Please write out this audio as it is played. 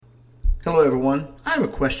Hello, everyone. I have a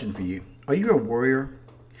question for you. Are you a worrier?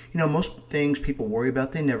 Most things people worry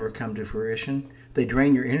about, they never come to fruition. They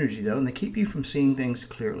drain your energy, though, and they keep you from seeing things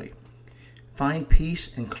clearly. Find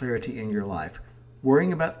peace and clarity in your life.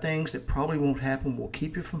 Worrying about things that probably won't happen will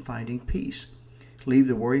keep you from finding peace. Leave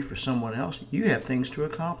the worry for someone else. You have things to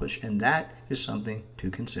accomplish, and that is something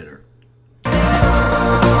to consider.